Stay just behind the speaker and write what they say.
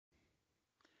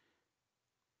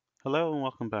Hello and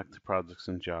welcome back to Projects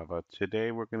in Java. Today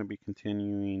we're going to be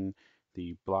continuing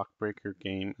the block breaker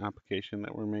game application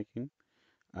that we're making.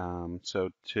 So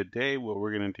today what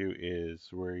we're going to do is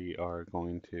we are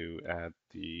going to add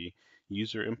the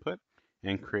user input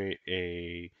and create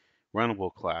a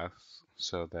runnable class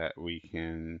so that we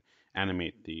can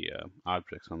animate the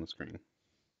objects on the screen.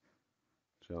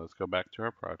 So let's go back to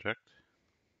our project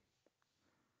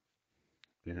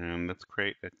and let's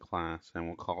create a class and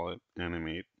we'll call it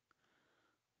animate.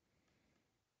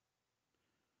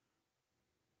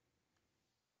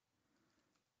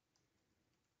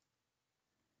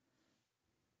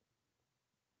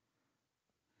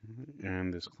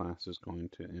 And this class is going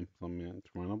to implement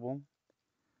Runnable.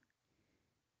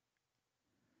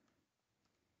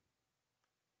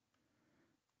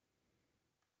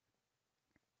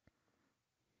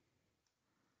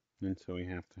 And so we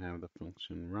have to have the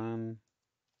function run.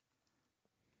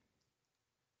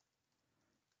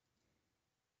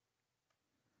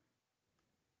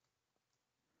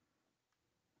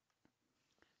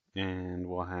 And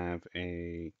we'll have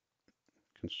a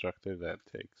constructor that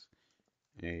takes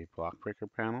a block breaker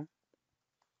panel.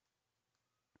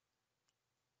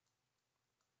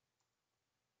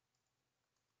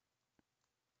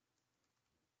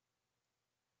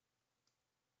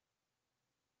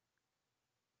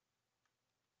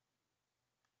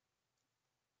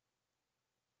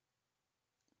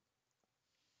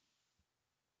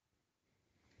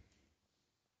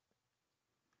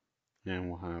 And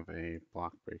we'll have a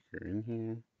block breaker in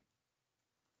here.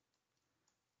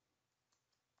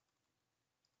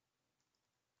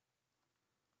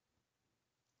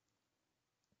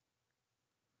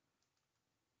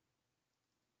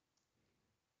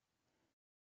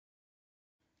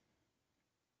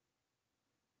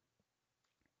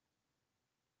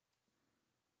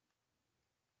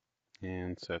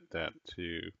 And set that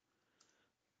to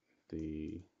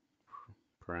the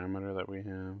parameter that we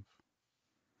have.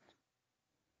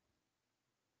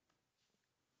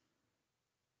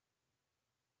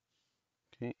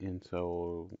 Okay, and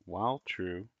so while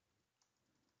true,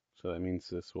 so that means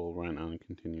this will run on a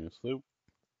continuous loop.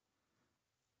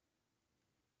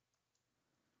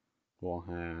 We'll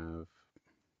have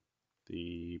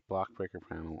the block breaker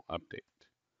panel update.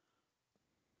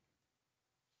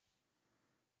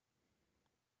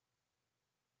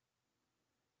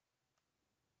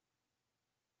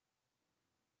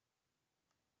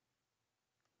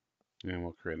 And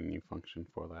we'll create a new function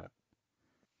for that.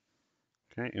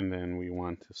 Okay, and then we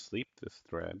want to sleep this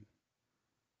thread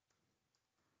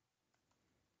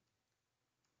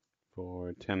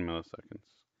for 10 milliseconds.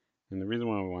 And the reason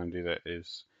why we want to do that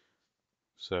is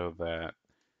so that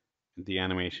the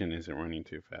animation isn't running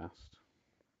too fast.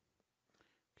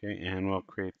 Okay, and we'll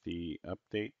create the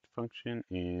update function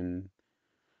in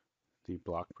the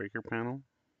block breaker panel.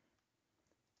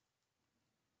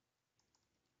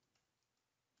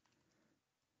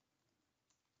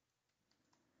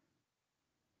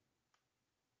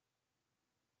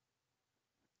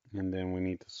 And then we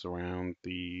need to surround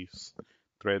the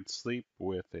thread sleep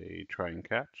with a try and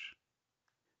catch.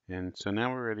 And so now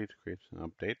we're ready to create some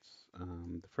updates.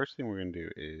 The first thing we're going to do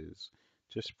is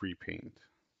just repaint.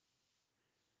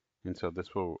 And so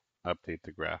this will update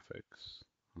the graphics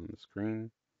on the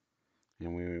screen.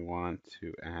 And we want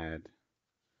to add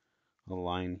a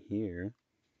line here.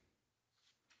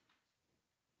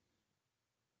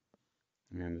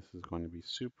 And this is going to be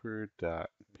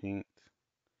super.paint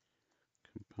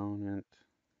component.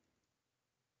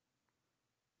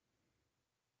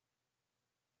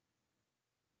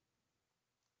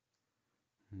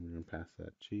 And we're going to pass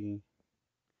that G.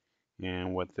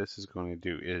 And what this is going to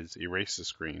do is erase the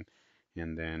screen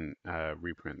and then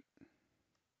reprint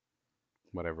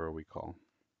whatever we call.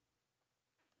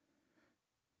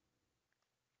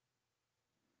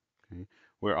 Okay.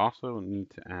 We also need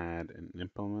to add an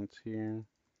implement here.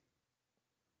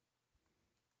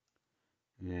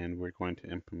 And we're going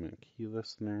to implement key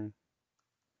listener.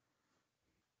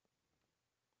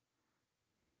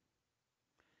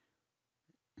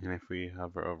 And if we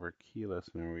hover over key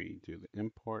listener, we do the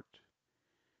import.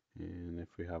 And if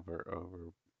we hover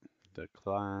over the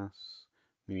class,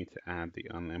 we need to add the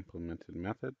unimplemented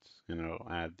methods, and it'll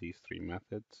add these three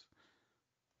methods.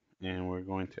 And we're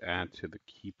going to add to the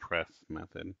key press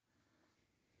method.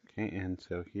 Okay, and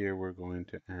so here we're going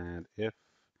to add if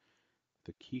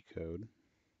the key code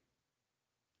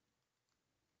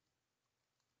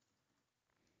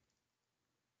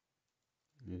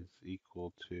is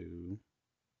equal to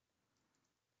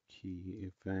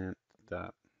key event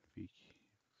dot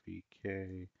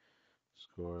vk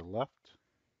score left.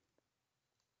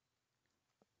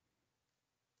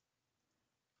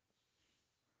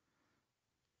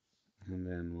 and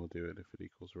then we'll do it if it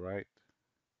equals right.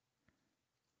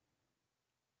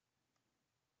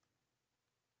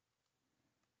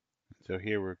 So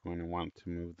here we're going to want to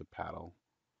move the paddle.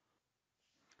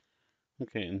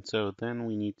 Okay, and so then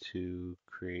we need to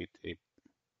create a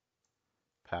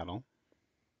paddle,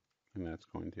 and that's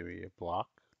going to be a block.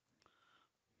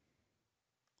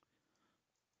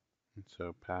 And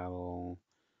so paddle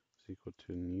is equal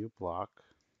to new block,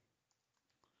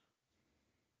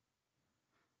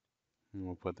 and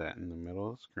we'll put that in the middle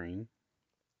of the screen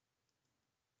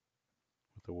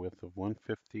with a width of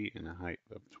 150 and a height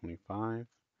of 25.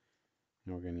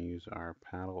 And we're going to use our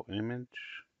paddle image.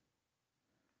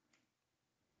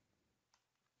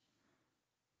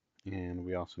 And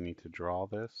we also need to draw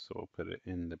this, so we'll put it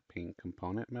in the paint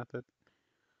component method.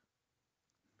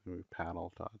 We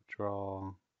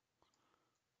paddle.draw,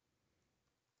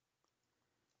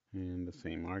 and the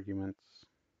same arguments,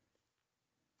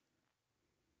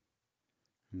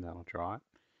 and that'll draw it.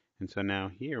 And so now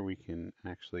here we can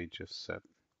actually just set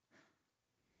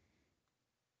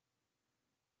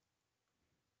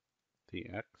the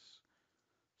x.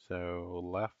 So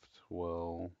left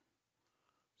will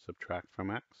subtract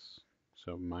from x,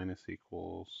 so minus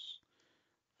equals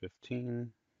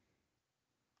 15.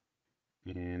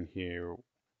 And here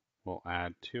we'll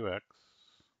add 2x,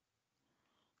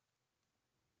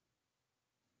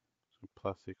 so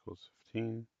plus equals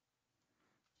 15.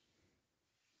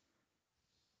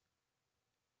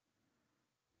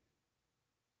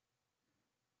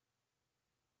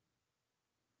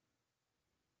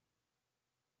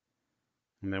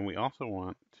 And then we also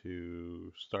want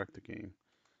to start the game.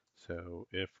 So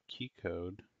if key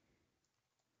code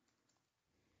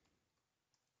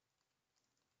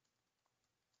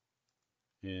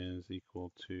is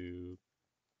equal to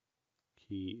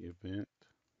key event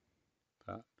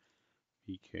dot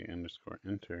bk underscore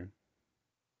enter,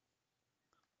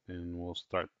 then we'll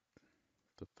start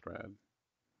the thread.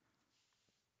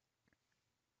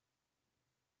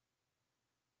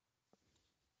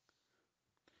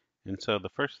 And so the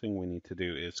first thing we need to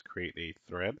do is create a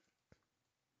thread.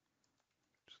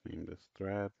 Just name this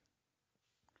thread.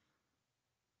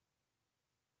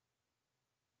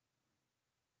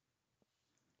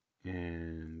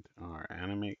 And our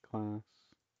animate class.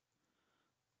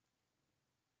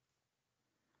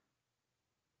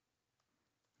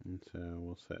 And so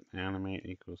we'll set animate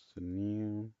equals to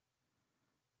new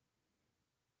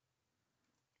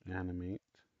animate.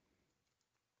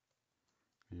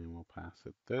 And we'll pass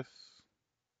it this.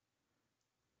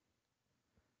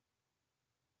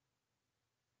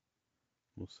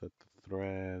 We'll set the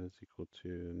thread is equal to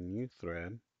new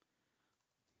thread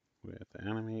with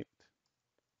animate.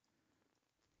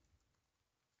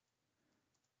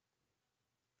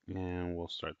 And we'll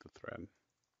start the thread.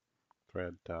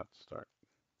 Thread.start.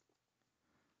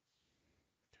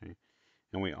 Okay.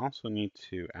 And we also need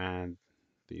to add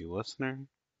the listener.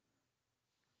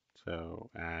 So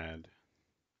add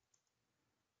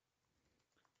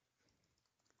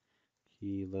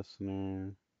key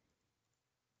listener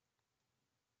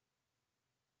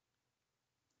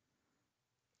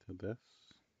to this.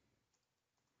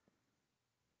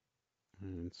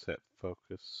 And set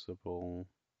focusable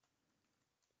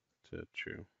to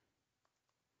true.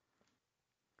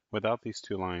 Without these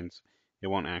two lines, it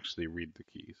won't actually read the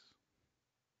keys.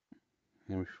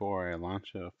 And before I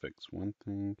launch it, I'll fix one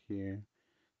thing here.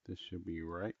 This should be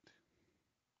right.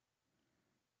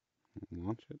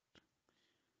 Launch it.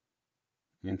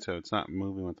 And so it's not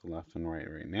moving with the left and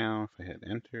right now. If I hit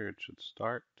enter, it should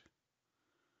start.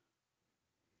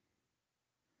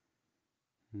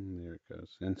 And there it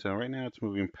goes. And so right now it's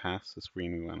moving past the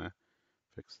screen. We want to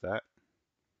fix that.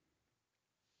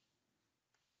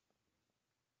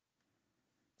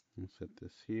 We'll set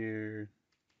this here.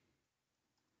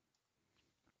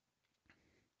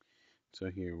 So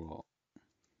here we'll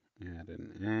add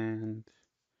an and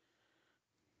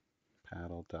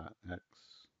paddle.x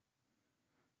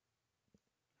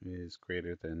is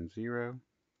greater than 0,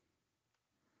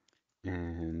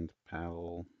 and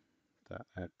paddle.x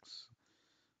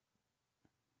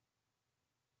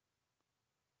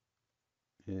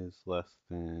is less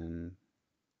than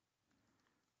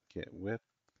get width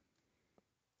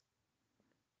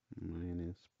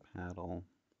minus paddle.width.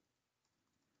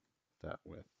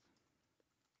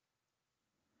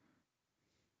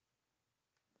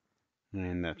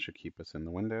 And that should keep us in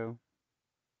the window.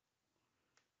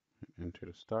 Enter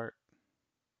to start.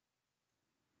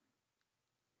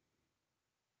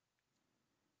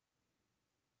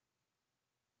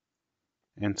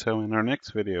 And so in our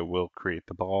next video, we'll create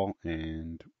the ball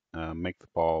and make the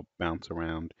ball bounce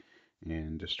around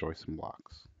and destroy some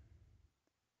blocks.